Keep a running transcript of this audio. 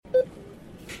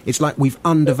It's like we've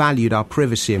undervalued our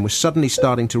privacy, and we're suddenly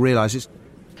starting to realise it's...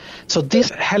 So this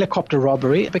helicopter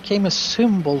robbery became a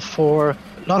symbol for a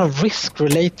lot of risk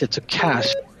related to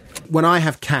cash. When I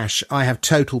have cash, I have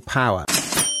total power.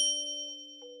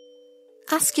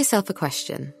 Ask yourself a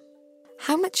question.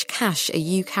 How much cash are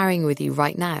you carrying with you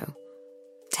right now?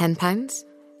 £10?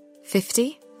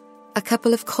 50? A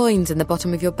couple of coins in the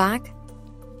bottom of your bag?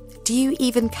 Do you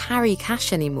even carry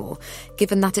cash anymore,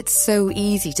 given that it's so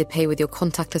easy to pay with your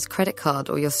contactless credit card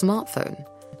or your smartphone?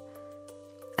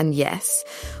 And yes,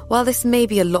 while this may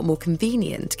be a lot more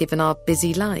convenient given our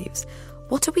busy lives,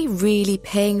 what are we really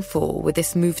paying for with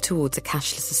this move towards a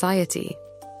cashless society?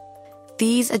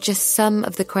 These are just some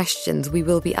of the questions we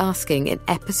will be asking in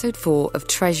episode 4 of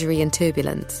Treasury and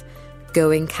Turbulence,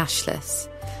 Going Cashless,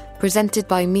 presented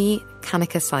by me,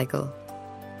 Kanika Seigel.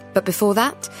 But before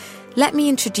that, let me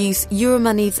introduce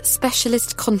Euromoney's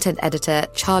specialist content editor,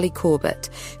 Charlie Corbett,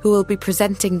 who will be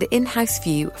presenting the in-house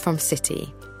view from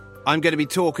Citi. I'm going to be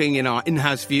talking in our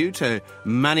in-house view to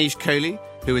Manish Kohli,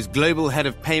 who is Global Head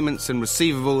of Payments and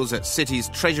Receivables at Citi's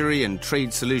Treasury and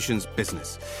Trade Solutions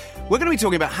business. We're going to be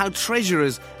talking about how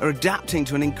treasurers are adapting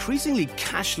to an increasingly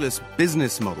cashless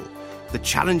business model, the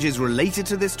challenges related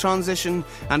to this transition,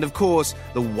 and, of course,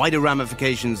 the wider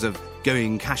ramifications of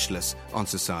going cashless on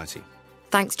society.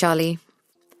 Thanks, Charlie.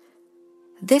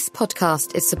 This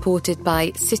podcast is supported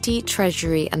by Citi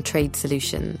Treasury and Trade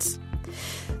Solutions.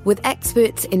 With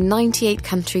experts in 98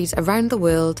 countries around the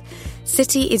world,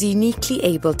 Citi is uniquely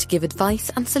able to give advice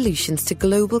and solutions to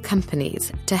global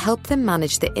companies to help them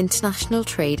manage their international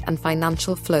trade and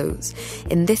financial flows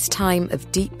in this time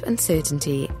of deep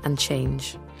uncertainty and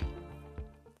change.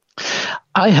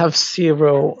 I have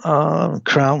 0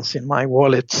 crowns in my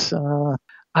wallet.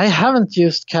 I haven't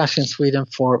used cash in Sweden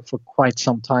for quite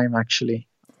some time, actually.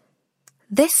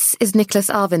 This is Niklas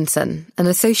Arvidsson, an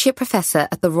associate professor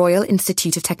at the Royal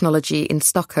Institute of Technology in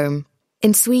Stockholm.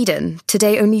 In Sweden,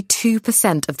 today only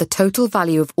 2% of the total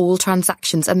value of all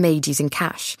transactions are made using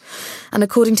cash. And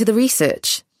according to the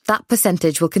research, that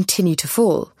percentage will continue to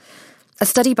fall. A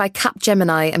study by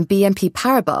Capgemini and BNP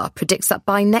Paribas predicts that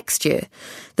by next year,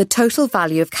 the total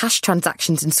value of cash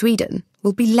transactions in Sweden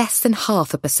will be less than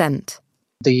 0.5%.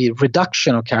 The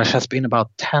reduction of cash has been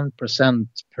about 10%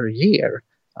 per year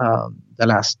the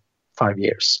last 5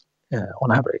 years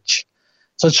on average.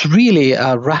 So it's really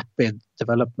a rapid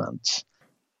development.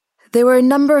 There were a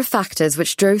number of factors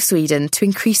which drove Sweden to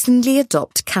increasingly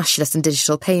adopt cashless and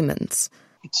digital payments.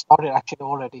 It started actually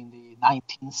already in the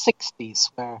 1960s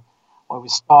where we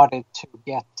started to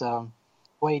get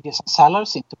wages and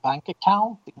salaries into bank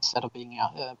account instead of being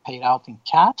paid out in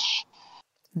cash.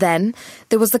 Then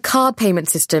there was the card payment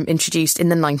system introduced in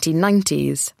the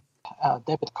 1990s.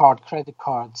 Debit card, credit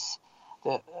cards,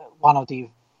 one of the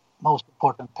most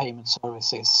important payment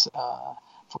services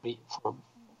for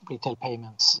retail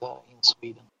payments in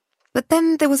Sweden. But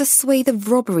then there was a swathe of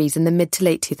robberies in the mid to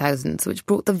late 2000s which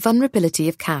brought the vulnerability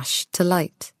of cash to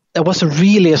light. There was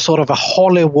really a sort of a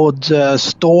Hollywood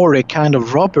story kind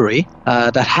of robbery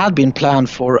that had been planned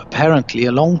for apparently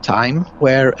a long time,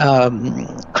 where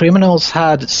criminals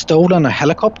had stolen a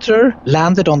helicopter,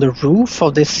 landed on the roof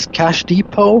of this cash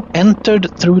depot,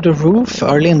 entered through the roof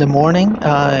early in the morning,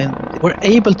 were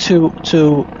able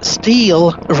to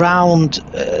steal around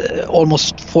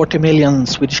almost 40 million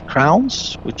Swedish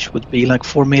crowns, which would be like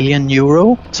 4 million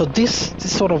euro. So this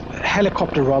sort of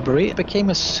helicopter robbery became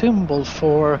a symbol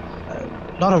for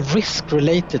a lot of risk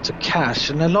related to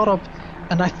cash, and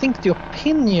I think the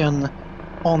opinion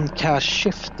on cash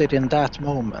shifted in that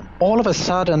moment. All of a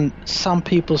sudden, some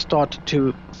people started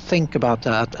to think about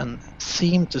that and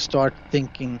seemed to start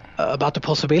thinking about the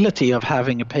possibility of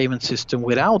having a payment system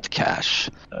without cash.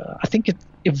 I think it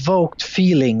evoked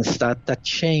feelings that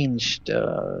changed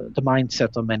the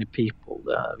mindset of many people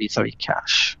vis-a-vis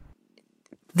cash.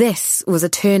 This was a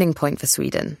turning point for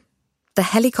Sweden. The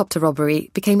helicopter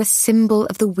robbery became a symbol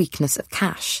of the weakness of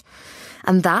cash.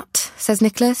 And that, says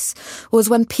Niklas, was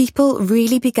when people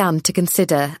really began to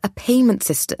consider a payment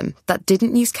system that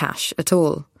didn't use cash at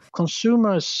all.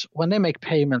 Consumers, when they make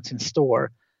payments in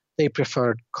store, they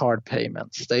prefer card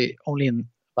payments. They only in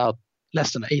about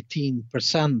less than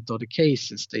 18% of the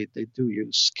cases they do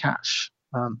use cash.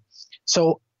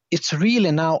 So it's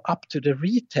really now up to the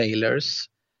retailers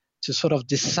to sort of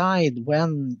decide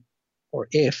when or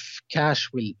if cash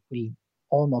will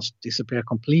almost disappear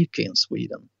completely in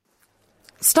Sweden.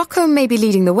 Stockholm may be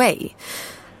leading the way,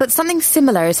 but something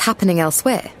similar is happening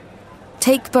elsewhere.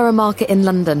 Take Borough Market in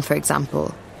London, for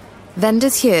example.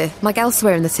 Vendors here, like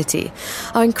elsewhere in the city,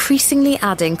 are increasingly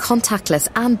adding contactless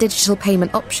and digital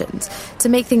payment options to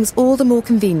make things all the more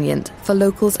convenient for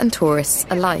locals and tourists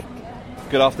alike.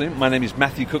 Good afternoon, my name is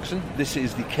Matthew Cookson. This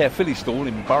is the Caerphilly stall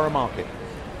in Borough Market.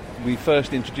 We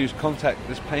first introduced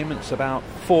contactless payments about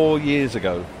 4 years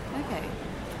ago. Okay.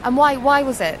 And why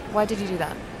was it? Why did you do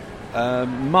that?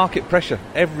 Market pressure.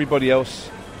 Everybody else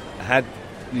had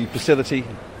the facility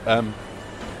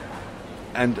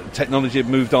and technology had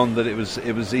moved on that it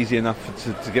was easy enough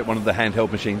to get one of the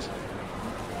handheld machines.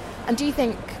 And do you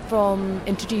think from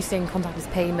introducing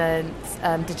contactless payments,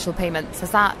 digital payments,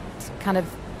 has that kind of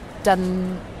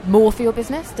done more for your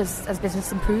business? Has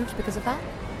business improved because of that?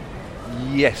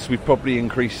 Yes, we've probably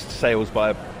increased sales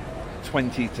by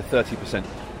 20 to 30%.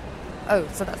 Oh,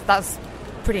 so that's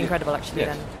pretty incredible actually.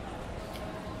 Yes. Then.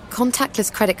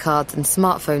 Contactless credit cards and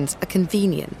smartphones are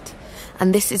convenient,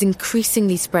 and this is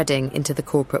increasingly spreading into the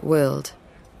corporate world.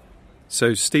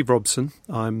 So, Steve Robson,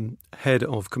 I'm head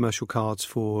of commercial cards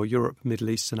for Europe, Middle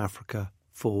East and Africa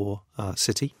for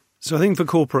Citi. So I think for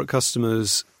corporate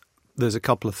customers, there's a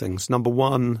couple of things. Number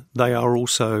one, they are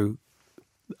also,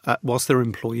 whilst they're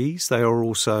employees, they are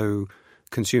also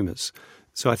consumers.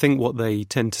 So I think what they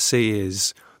tend to see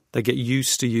is they get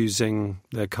used to using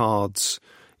their cards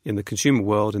in the consumer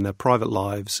world, in their private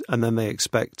lives, and then they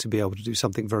expect to be able to do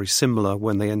something very similar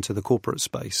when they enter the corporate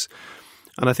space.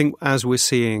 And I think as we're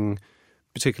seeing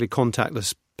particularly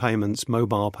contactless payments,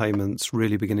 mobile payments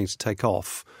really beginning to take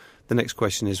off, the next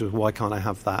question is, well, why can't I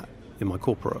have that in my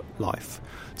corporate life?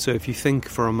 So if you think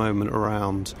for a moment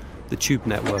around the tube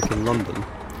network in London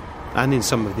and in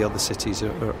some of the other cities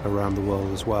around the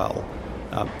world as well,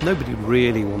 nobody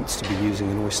really wants to be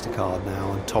using an Oyster card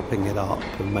now and topping it up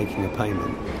and making a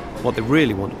payment. What they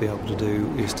really want to be able to do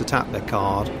is to tap their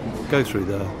card, go through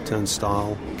the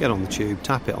turnstile, get on the tube,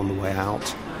 tap it on the way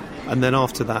out, and then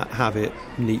after that have it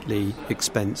neatly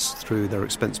expensed through their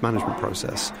expense management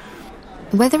process.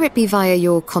 Whether it be via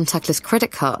your contactless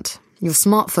credit card, your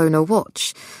smartphone or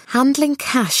watch, handling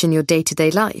cash in your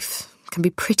day-to-day life can be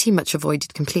pretty much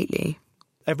avoided completely.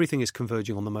 Everything is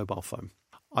converging on the mobile phone.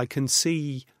 I can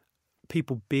see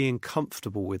people being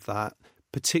comfortable with that,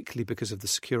 particularly because of the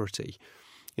security.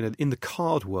 You know, in the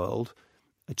card world,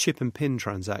 a chip and PIN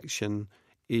transaction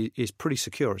is pretty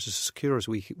secure. It's as secure as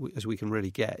we can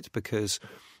really get, because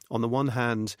on the one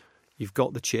hand, you've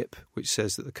got the chip, which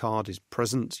says that the card is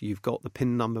present. You've got the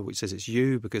PIN number, which says it's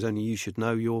you, because only you should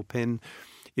know your PIN.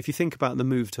 If you think about the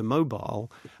move to mobile,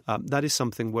 that is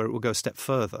something where it will go a step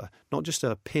further. Not just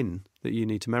a PIN that you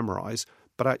need to memorize,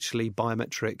 but actually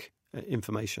biometric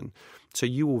information. So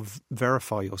you will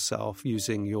verify yourself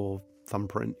using your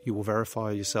thumbprint. You will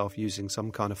verify yourself using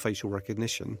some kind of facial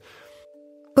recognition.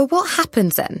 But what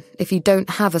happens then if you don't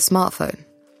have a smartphone?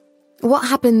 What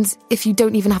happens if you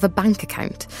don't even have a bank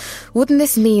account? Wouldn't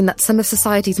this mean that some of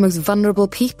society's most vulnerable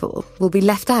people will be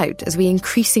left out as we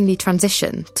increasingly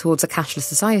transition towards a cashless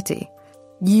society?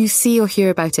 You see or hear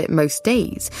about it most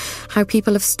days, how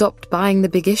people have stopped buying the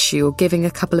big issue or giving a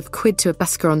couple of quid to a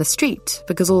busker on the street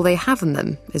because all they have on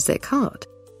them is their card.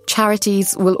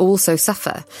 Charities will also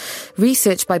suffer.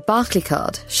 Research by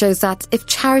Barclaycard shows that if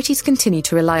charities continue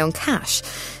to rely on cash,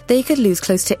 they could lose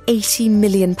close to £80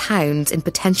 million in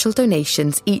potential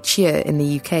donations each year in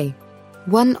the UK.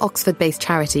 One Oxford-based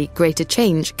charity, Greater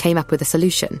Change, came up with a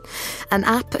solution: an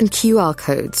app and QR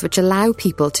codes which allow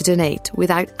people to donate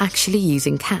without actually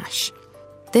using cash.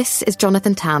 This is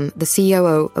Jonathan Tan, the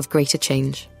COO of Greater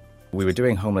Change. We were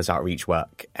doing homeless outreach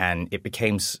work, and it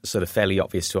became sort of fairly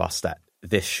obvious to us that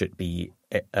this should be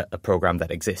a program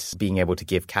that exists, being able to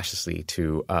give cashlessly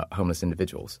to homeless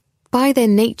individuals. By their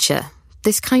nature,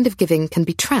 this kind of giving can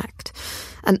be tracked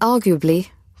and arguably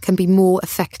can be more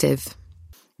effective.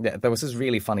 Yeah, there was this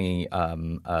really funny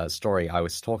story. I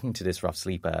was talking to this rough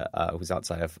sleeper who was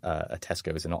outside of a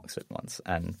Tesco's in Oxford once,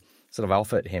 and sort of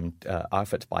offered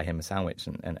to buy him a sandwich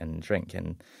and a drink,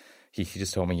 and he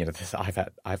just told me, you know,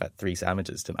 I've had 3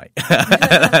 sandwiches tonight,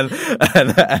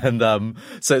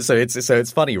 so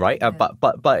it's funny, right? Yeah.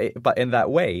 But in that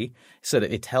way, so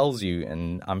that it tells you,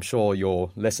 and I'm sure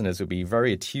your listeners will be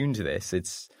very attuned to this.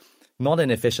 It's not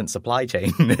an efficient supply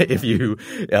chain if you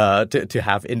to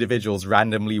have individuals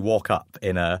randomly walk up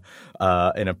in a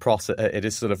process. It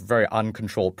is sort of a very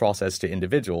uncontrolled process to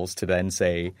individuals to then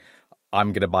say,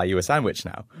 I'm going to buy you a sandwich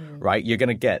now, right? You're going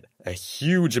to get a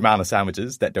huge amount of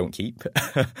sandwiches that don't keep,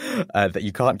 that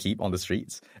you can't keep on the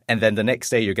streets. And then the next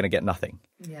day you're going to get nothing,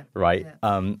 right?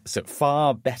 Yeah. So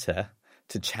far better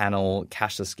to channel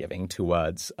cashless giving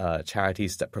towards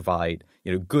charities that provide,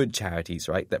 good charities,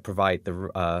 right? That provide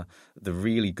the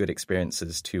really good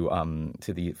experiences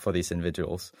for these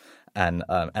individuals, and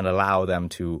allow them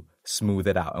to smooth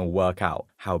it out and work out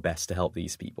how best to help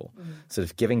these people. Sort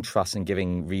of giving trust and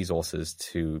giving resources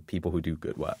to people who do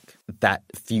good work. That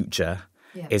future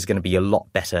is going to be a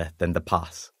lot better than the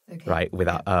past, right?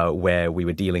 Without where we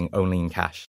were dealing only in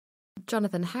cash.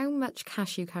 Jonathan, how much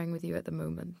cash are you carrying with you at the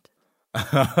moment?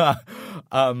 I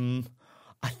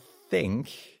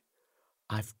think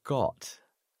I've got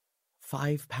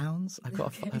 £5. I've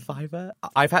got a fiver.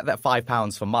 I've had that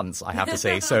 £5 for months, I have to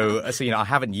say. So I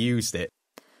haven't used it.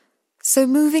 So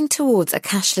moving towards a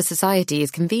cashless society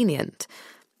is convenient.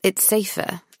 It's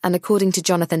safer, and according to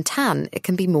Jonathan Tan, it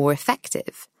can be more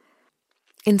effective.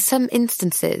 In some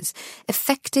instances,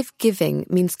 effective giving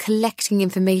means collecting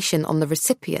information on the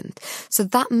recipient so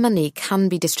that money can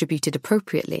be distributed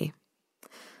appropriately.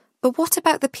 But what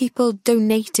about the people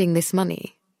donating this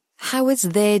money? How is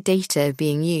their data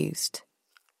being used?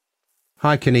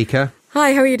 Hi, Kanika.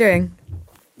 Hi, how are you doing?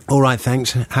 All right,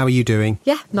 thanks. How are you doing?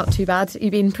 Yeah, not too bad.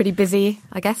 You've been pretty busy,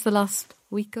 I guess, the last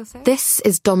week or so? This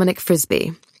is Dominic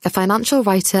Frisby, a financial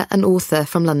writer and author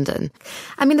from London.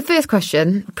 I mean, the first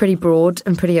question, pretty broad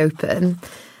and pretty open.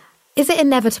 Is it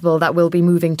inevitable that we'll be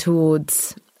moving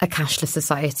towards a cashless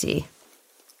society?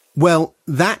 Well,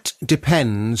 that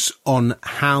depends on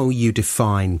how you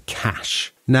define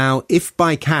cash. Now, if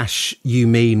by cash you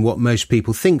mean what most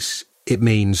people think it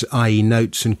means, i.e.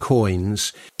 notes and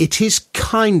coins, it is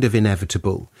kind of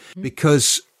inevitable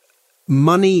because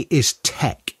money is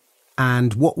tech,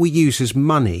 and what we use as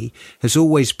money has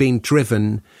always been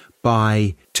driven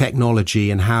by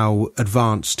technology and how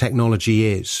advanced technology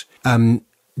is.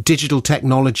 Digital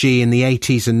technology in the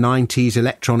 80s and 90s,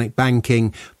 electronic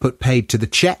banking put paid to the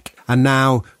check, and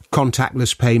now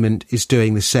contactless payment is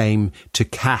doing the same to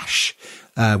cash,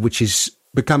 which is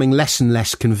becoming less and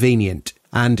less convenient.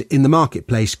 And in the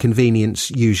marketplace,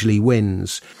 convenience usually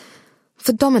wins.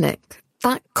 For Dominic,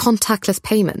 that contactless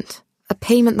payment, a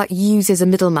payment that uses a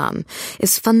middleman,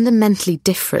 is fundamentally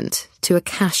different to a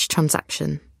cash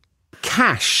transaction.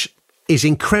 Cash is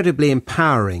incredibly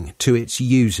empowering to its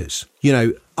users. You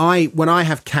know, when I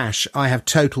have cash, I have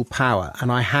total power,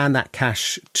 and I hand that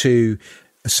cash to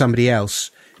somebody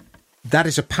else. That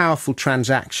is a powerful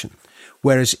transaction.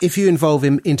 Whereas if you involve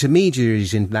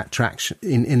intermediaries in that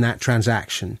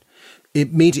transaction,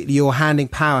 immediately you're handing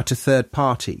power to third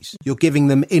parties. You're giving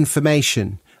them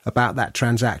information about that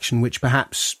transaction, which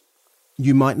perhaps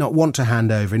you might not want to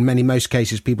hand over. In most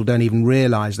cases, people don't even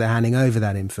realise they're handing over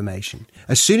that information.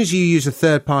 As soon as you use a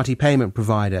third-party payment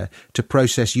provider to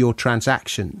process your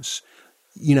transactions,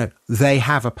 they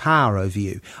have a power over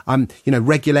you.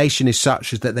 Regulation is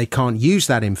such as that they can't use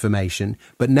that information,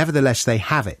 but nevertheless they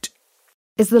have it.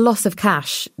 Is the loss of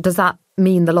cash, does that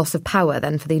mean the loss of power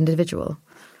then for the individual?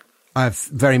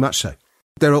 Very much so.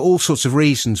 There are all sorts of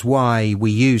reasons why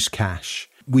we use cash.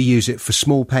 We use it for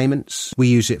small payments. We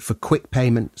use it for quick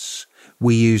payments.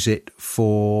 We use it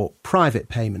for private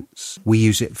payments. We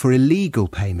use it for illegal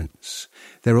payments.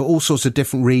 There are all sorts of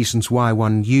different reasons why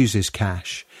one uses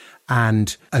cash.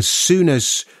 And as soon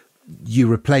as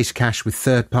you replace cash with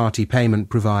third-party payment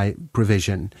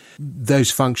provision,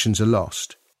 those functions are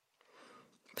lost.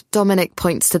 Dominic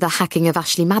points to the hacking of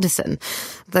Ashley Madison,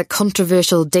 the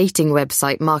controversial dating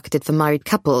website marketed for married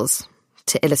couples,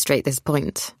 to illustrate this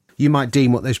point. You might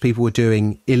deem what those people were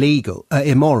doing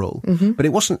immoral, but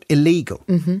it wasn't illegal.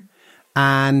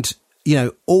 And,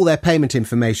 all their payment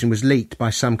information was leaked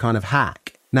by some kind of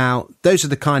hack. Now, those are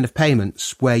the kind of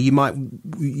payments where you might,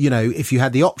 if you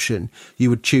had the option, you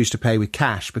would choose to pay with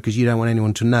cash because you don't want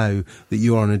anyone to know that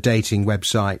you're on a dating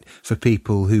website for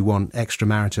people who want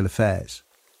extramarital affairs.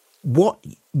 What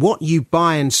you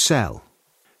buy and sell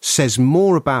says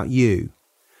more about you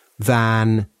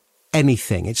than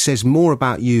anything. It says more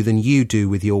about you than you do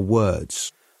with your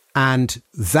words. And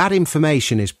that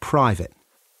information is private.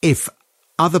 If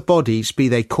other bodies, be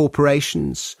they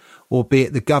corporations or be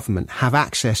it the government, have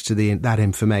access to that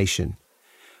information,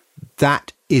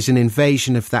 that is an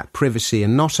invasion of that privacy.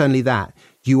 And not only that,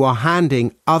 you are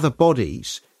handing other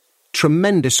bodies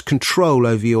tremendous control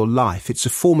over your life. It's a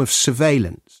form of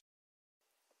surveillance.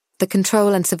 The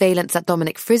control and surveillance that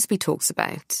Dominic Frisby talks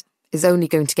about is only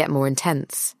going to get more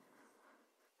intense.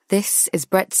 This is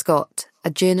Brett Scott,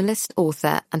 a journalist,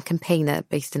 author and campaigner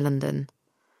based in London.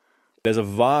 There's a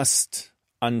vast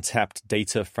untapped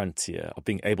data frontier of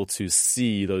being able to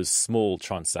see those small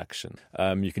transactions.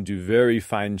 You can do very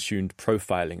fine-tuned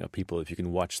profiling of people if you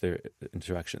can watch their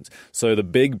interactions. So the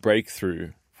big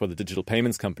breakthrough for the digital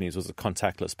payments companies was the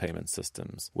contactless payment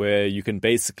systems, where you can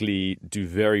basically do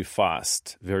very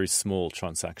fast, very small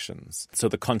transactions. So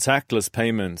the contactless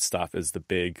payment stuff is the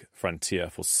big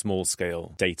frontier for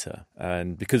small-scale data.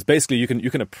 And because basically you can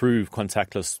approve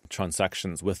contactless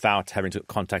transactions without having to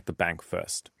contact the bank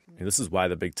first. And this is why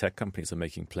the big tech companies are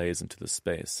making plays into this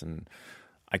space. And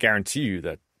I guarantee you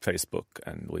that Facebook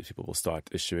and all these people will start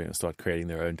creating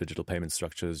their own digital payment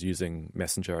structures using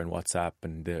Messenger and WhatsApp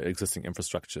and their existing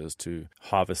infrastructures to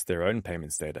harvest their own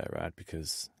payments data, right?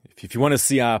 Because if you want to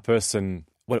see how a person,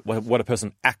 what a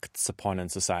person acts upon in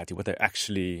society, what they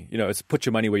actually, it's put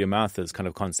your money where your mouth is kind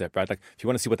of concept, right? Like if you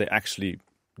want to see what they actually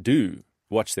do,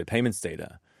 watch their payments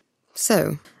data.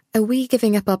 So, are we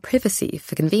giving up our privacy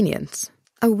for convenience?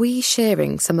 Are we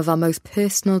sharing some of our most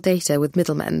personal data with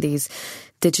middlemen, these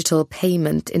digital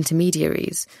payment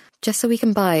intermediaries, just so we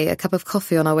can buy a cup of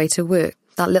coffee on our way to work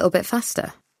that little bit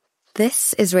faster?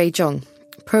 This is Ray Zhong,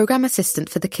 Program Assistant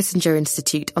for the Kissinger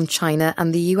Institute on China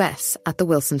and the US at the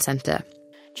Wilson Center.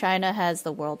 China has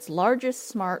the world's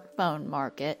largest smartphone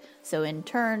market, so in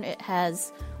turn it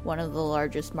has one of the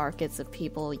largest markets of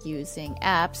people using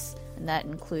apps, and that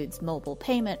includes mobile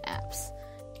payment apps.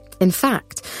 In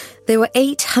fact, there were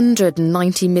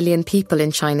 890 million people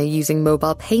in China using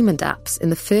mobile payment apps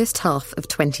in the first half of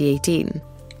 2018.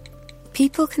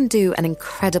 People can do an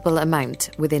incredible amount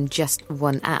within just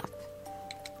one app.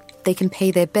 They can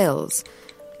pay their bills,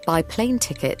 buy plane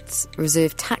tickets,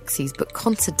 reserve taxis, book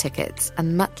concert tickets,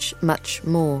 and much, much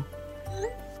more.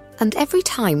 And every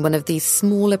time one of these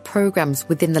smaller programs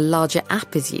within the larger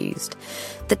app is used,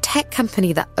 the tech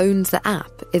company that owns the app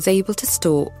is able to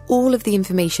store all of the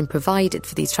information provided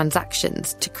for these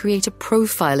transactions to create a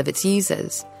profile of its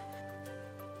users.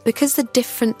 Because the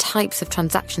different types of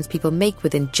transactions people make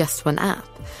within just one app,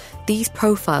 these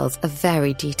profiles are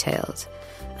very detailed.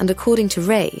 And according to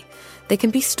Ray, they can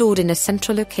be stored in a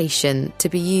central location to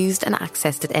be used and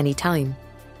accessed at any time.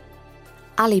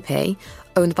 Alipay,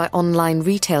 owned by online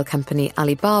retail company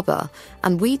Alibaba,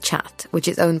 and WeChat, which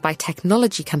is owned by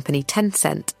technology company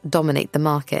Tencent, dominate the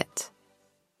market.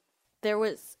 There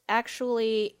was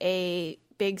actually a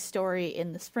big story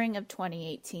in the spring of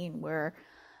 2018 where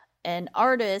an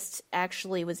artist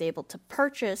actually was able to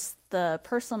purchase the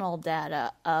personal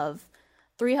data of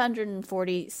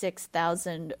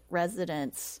 346,000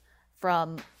 residents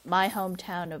from my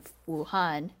hometown of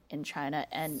Wuhan in China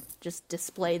and just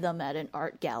display them at an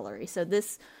art gallery. So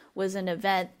this was an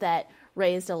event that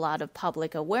raised a lot of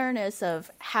public awareness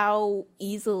of how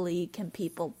easily can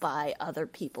people buy other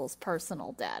people's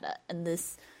personal data. And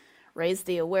this raised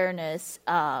the awareness,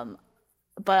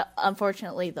 but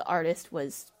unfortunately the artist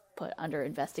was put under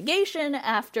investigation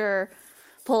after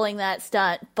pulling that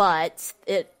stunt, but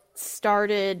it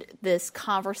started this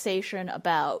conversation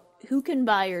about who can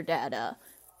buy your data,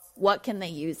 what can they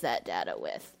use that data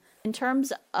with. In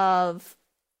terms of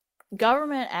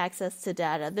government access to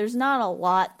data, there's not a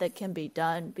lot that can be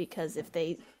done because if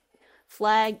they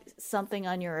flag something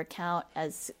on your account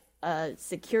as a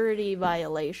security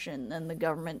violation, then the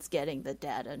government's getting the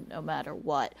data no matter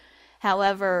what.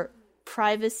 However,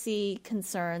 privacy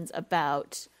concerns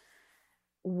about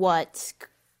what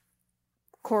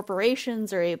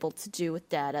corporations are able to do with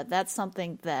data, that's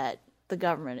something that the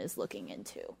government is looking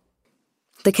into.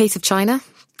 The case of China,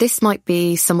 this might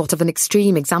be somewhat of an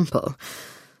extreme example.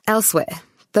 Elsewhere,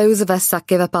 those of us that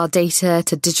give up our data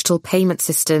to digital payment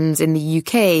systems in the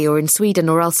UK or in Sweden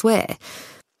or elsewhere,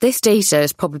 this data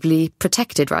is probably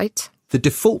protected, right? The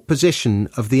default position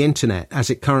of the internet as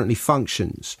it currently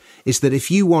functions is that if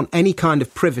you want any kind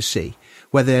of privacy,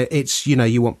 whether it's,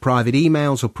 you want private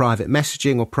emails or private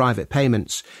messaging or private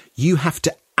payments, you have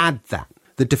to add that.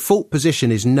 The default position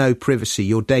is no privacy.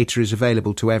 Your data is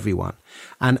available to everyone.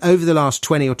 And over the last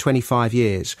 20 or 25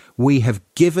 years, we have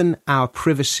given our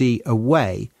privacy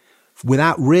away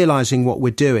without realizing what we're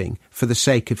doing for the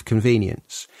sake of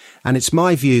convenience. And it's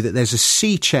my view that there's a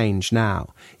sea change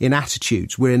now in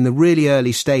attitudes. We're in the really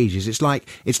early stages. It's like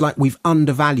we've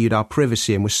undervalued our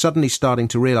privacy and we're suddenly starting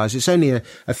to realize it's only a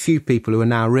few people who are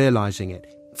now realizing it.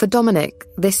 For Dominic,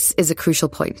 this is a crucial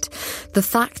point. The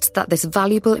fact that this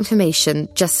valuable information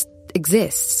just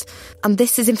exists. And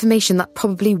this is information that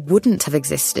probably wouldn't have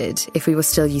existed if we were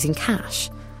still using cash.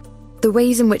 The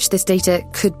ways in which this data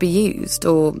could be used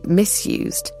or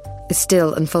misused is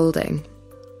still unfolding.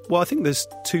 Well, I think there's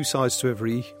two sides to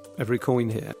every coin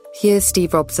here. Here's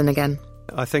Steve Robson again.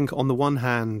 I think on the one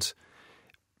hand,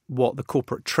 what the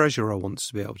corporate treasurer wants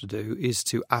to be able to do is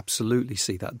to absolutely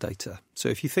see that data. So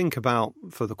if you think about,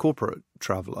 for the corporate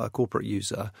traveller, corporate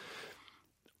user,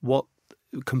 what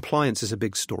compliance is a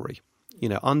big story.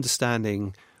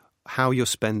 Understanding how you're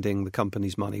spending the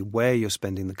company's money, where you're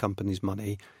spending the company's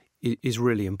money is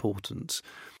really important.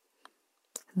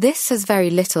 This has very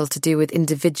little to do with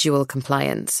individual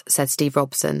compliance, said Steve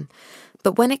Robson.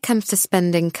 But when it comes to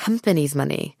spending companies'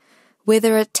 money, where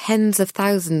there are tens of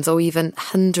thousands or even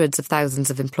hundreds of thousands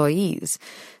of employees,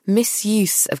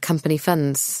 misuse of company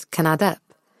funds can add up.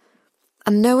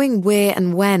 And knowing where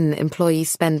and when employees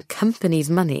spend companies'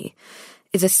 money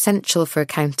is essential for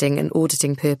accounting and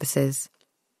auditing purposes.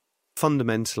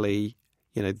 Fundamentally,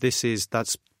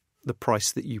 that's the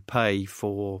price that you pay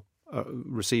for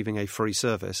receiving a free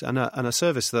service, and a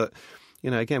service that,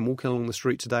 again, walking along the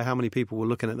street today, how many people were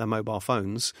looking at their mobile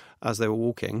phones as they were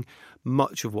walking?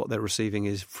 Much of what they're receiving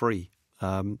is free.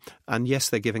 And yes,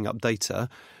 they're giving up data.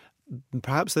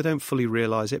 Perhaps they don't fully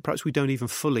realise it. Perhaps we don't even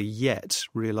fully yet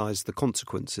realise the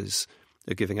consequences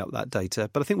of giving up that data.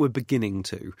 But I think we're beginning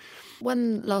to.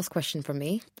 One last question from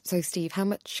me. So, Steve, how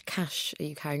much cash are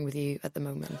you carrying with you at the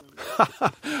moment?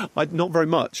 Not very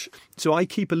much. So I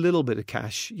keep a little bit of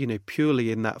cash,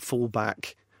 purely in that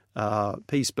fallback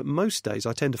piece. But most days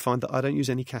I tend to find that I don't use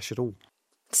any cash at all.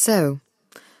 So,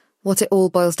 what it all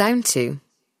boils down to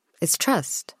is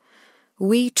trust.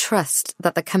 We trust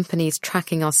that the companies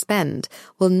tracking our spend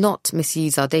will not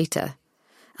misuse our data.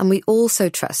 And we also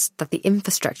trust that the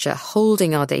infrastructure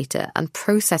holding our data and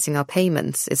processing our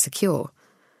payments is secure.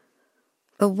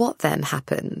 But what then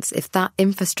happens if that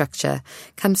infrastructure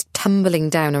comes tumbling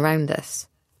down around us?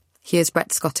 Here's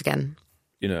Brett Scott again.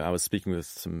 I was speaking with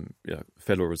some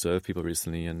Federal Reserve people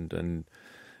recently, and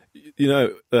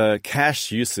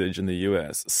cash usage in the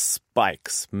US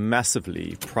spikes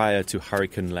massively prior to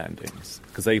hurricane landings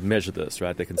because they measure this,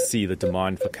 right? They can see the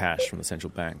demand for cash from the central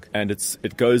bank. And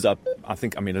it goes up, I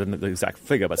don't know the exact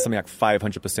figure, but something like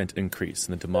 500% increase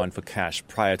in the demand for cash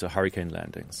prior to hurricane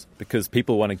landings because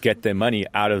people want to get their money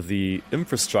out of the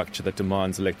infrastructure that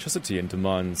demands electricity and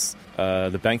demands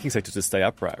the banking sector to stay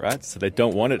upright, right? So they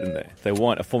don't want it in there. They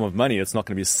want a form of money that's not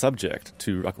going to be subject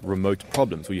to remote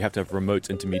problems where you have to have remote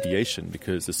intermediation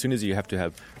because as soon as you have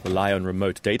to rely on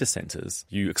remote data centers,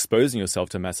 you're exposing yourself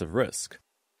to massive risk.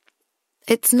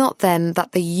 It's not then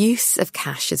that the use of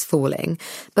cash is falling,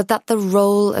 but that the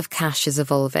role of cash is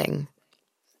evolving.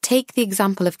 Take the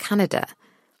example of Canada.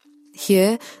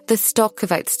 Here, the stock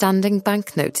of outstanding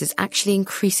banknotes is actually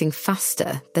increasing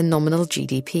faster than nominal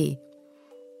GDP.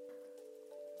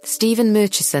 Stephen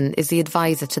Murchison is the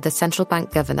advisor to the central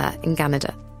bank governor in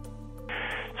Canada.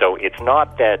 So it's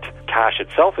not that cash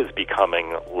itself is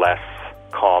becoming less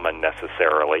common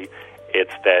necessarily.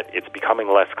 It's that it's becoming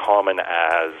less common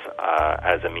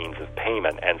as a means of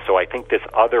payment. And so I think this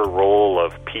other role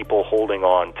of people holding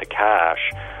on to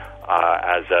cash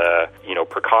as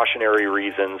precautionary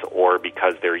reasons or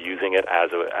because they're using it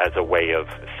as a way of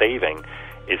saving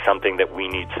is something that we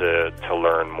need to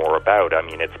learn more about. I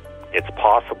mean, it's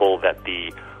possible that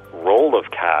the role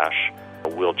of cash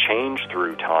will change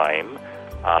through time,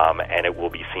 and it will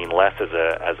be seen less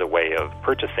as a way of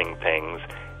purchasing things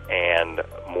and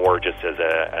more just as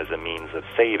a means of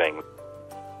saving.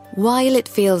 While it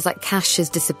feels like cash is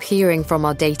disappearing from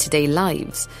our day-to-day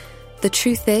lives, the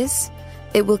truth is,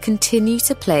 it will continue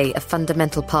to play a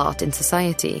fundamental part in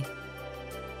society.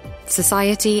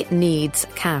 Society needs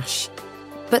cash.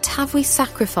 But have we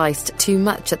sacrificed too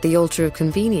much at the altar of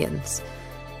convenience?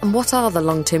 And what are the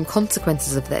long-term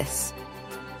consequences of this?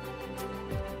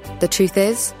 The truth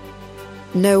is,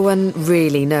 no one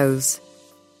really knows.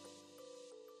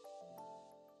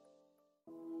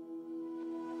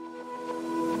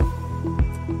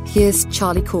 Here's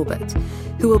Charlie Corbett,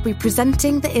 who will be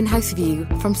presenting the in-house view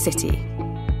from Citi.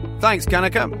 Thanks,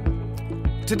 Kanika.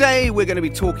 Today we're going to be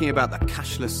talking about the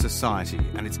cashless society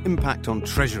and its impact on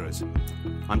treasurers.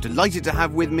 I'm delighted to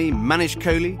have with me Manish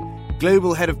Kohli,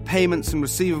 Global Head of Payments and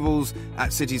Receivables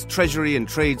at Citi's Treasury and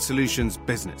Trade Solutions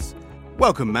business.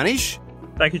 Welcome, Manish.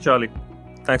 Thank you, Charlie.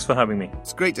 Thanks for having me.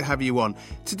 It's great to have you on.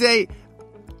 Today,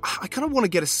 I kind of want to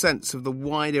get a sense of the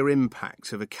wider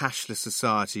impact of a cashless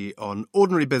society on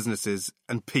ordinary businesses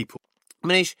and people.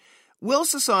 Manish, will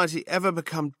society ever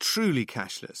become truly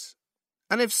cashless?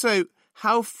 And if so,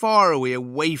 how far are we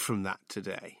away from that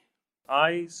today?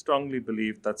 I strongly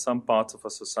believe that some parts of a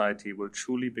society will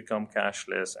truly become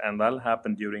cashless, and that'll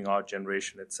happen during our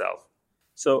generation itself.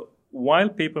 So while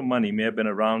paper money may have been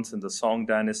around since the Song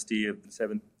dynasty of the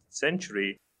 7th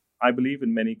century, I believe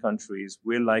in many countries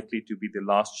we're likely to be the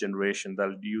last generation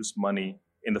that'll use money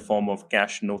in the form of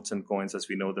cash notes and coins as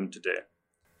we know them today.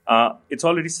 It's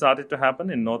already started to happen.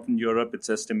 In Northern Europe, it's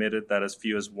estimated that as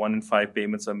few as 1 in 5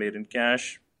 payments are made in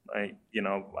cash.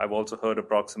 I've also heard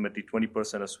approximately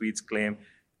 20% of Swedes claim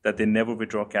that they never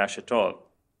withdraw cash at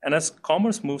all. And as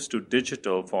commerce moves to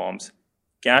digital forms,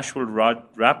 cash will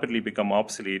rapidly become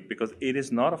obsolete because it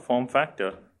is not a form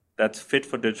factor that's fit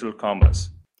for digital commerce.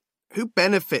 Who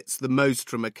benefits the most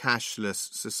from a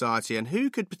cashless society, and who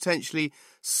could potentially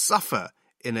suffer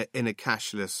in a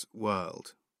cashless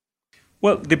world?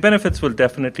 Well, the benefits will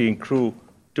definitely accrue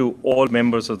to all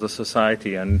members of the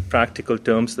society. And in practical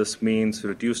terms, this means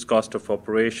reduced cost of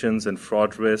operations and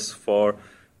fraud risks for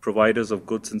providers of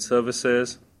goods and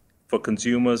services. For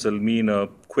consumers, it'll mean a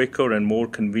quicker and more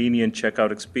convenient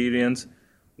checkout experience.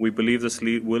 We believe this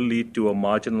will lead to a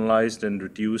marginalized and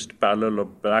reduced parallel or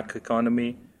black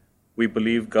economy. We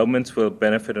believe governments will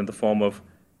benefit in the form of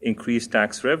increased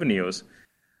tax revenues.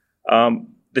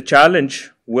 The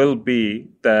challenge will be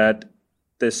that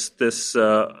this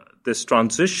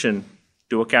transition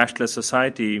to a cashless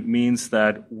society means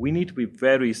that we need to be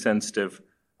very sensitive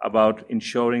about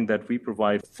ensuring that we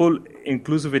provide full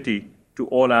inclusivity to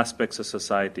all aspects of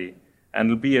society. And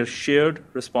it'll be a shared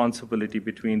responsibility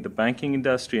between the banking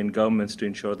industry and governments to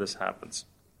ensure this happens.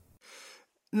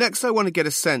 Next, I want to get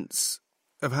a sense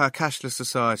of how a cashless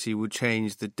society will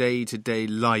change the day-to-day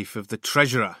life of the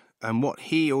treasurer and what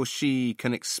he or she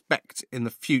can expect in the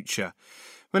future.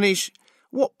 Manish,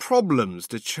 what problems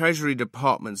do treasury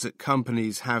departments at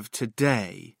companies have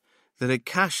today that a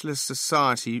cashless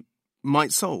society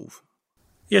might solve?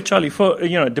 Yeah, Charlie,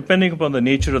 depending upon the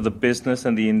nature of the business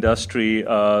and the industry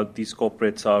these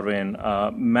corporates are in,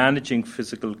 managing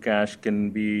physical cash can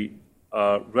be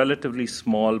a relatively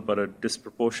small but a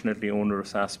disproportionately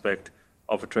onerous aspect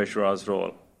of a treasurer's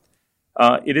role.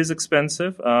 It is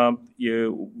expensive.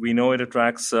 We know it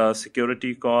attracts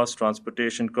security costs,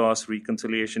 transportation costs,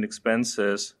 reconciliation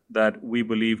expenses that we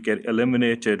believe get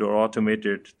eliminated or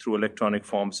automated through electronic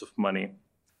forms of money.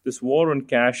 This war on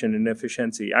cash and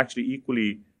inefficiency actually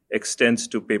equally extends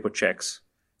to paper checks.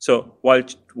 So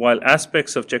while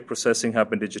aspects of check processing have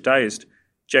been digitized,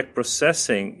 check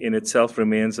processing in itself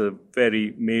remains a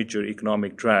very major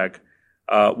economic drag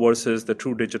versus the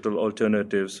true digital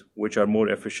alternatives, which are more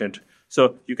efficient.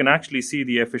 So you can actually see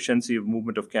the efficiency of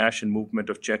movement of cash and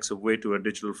movement of checks away to a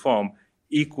digital form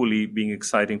equally being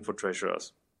exciting for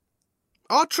treasurers.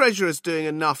 Are treasurers doing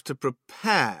enough to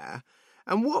prepare,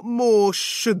 and what more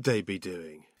should they be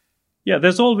doing? Yeah,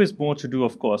 there's always more to do,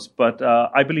 of course, but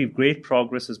I believe great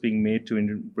progress is being made to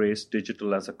embrace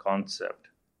digital as a concept.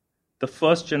 The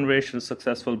first generation of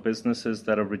successful businesses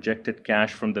that have rejected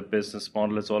cash from their business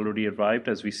model has already arrived,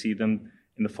 as we see them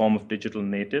in the form of digital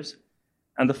natives.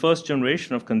 And the first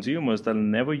generation of consumers that will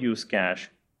never use cash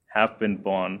have been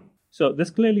born. So this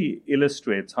clearly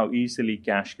illustrates how easily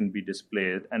cash can be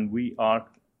displayed, and we are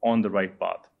on the right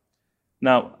path.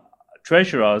 Now,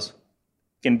 treasurers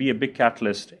can be a big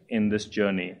catalyst in this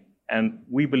journey, and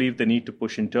we believe they need to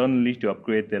push internally to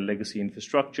upgrade their legacy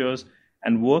infrastructures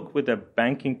and work with their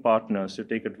banking partners to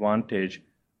take advantage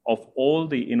of all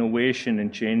the innovation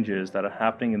and changes that are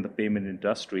happening in the payment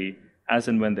industry as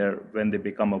and when they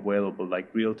become available,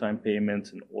 like real-time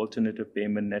payments and alternative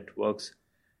payment networks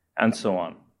and so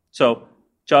on. So,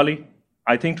 Charlie,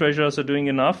 I think treasurers are doing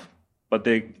enough, but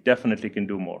they definitely can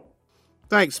do more.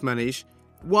 Thanks, Manish.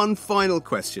 One final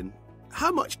question.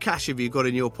 How much cash have you got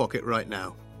in your pocket right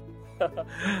now?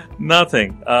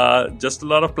 Nothing. Just a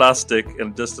lot of plastic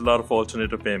and just a lot of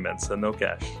alternative payments and no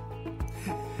cash.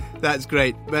 That's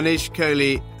great. Manish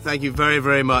Kohli, thank you very,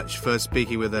 very much for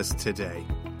speaking with us today.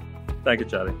 Thank you,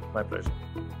 Charlie. My pleasure.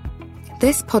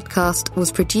 This podcast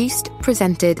was produced,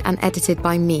 presented and edited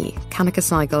by me, Kanika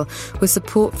Seigel, with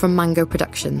support from Mango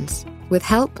Productions, with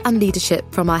help and leadership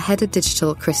from our Head of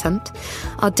Digital, Chris Hunt,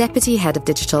 our Deputy Head of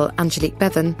Digital, Angelique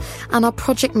Bevan, and our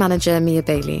Project Manager, Mia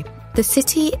Bailey. The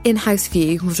City in-house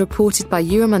view was reported by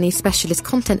Euromoney Specialist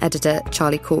Content Editor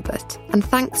Charlie Corbett, and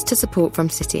thanks to support from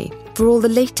Citi. For all the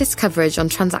latest coverage on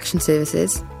transaction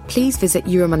services, please visit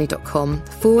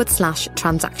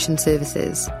euromoney.com/transaction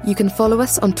services. You can follow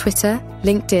us on Twitter,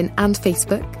 LinkedIn and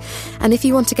Facebook. And if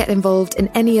you want to get involved in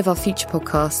any of our future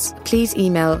podcasts, please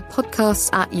email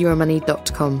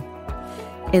podcasts@euromoney.com.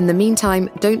 In the meantime,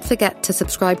 don't forget to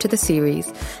subscribe to the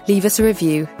series, leave us a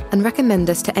review, and recommend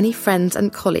us to any friends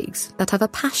and colleagues that have a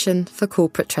passion for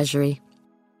corporate treasury.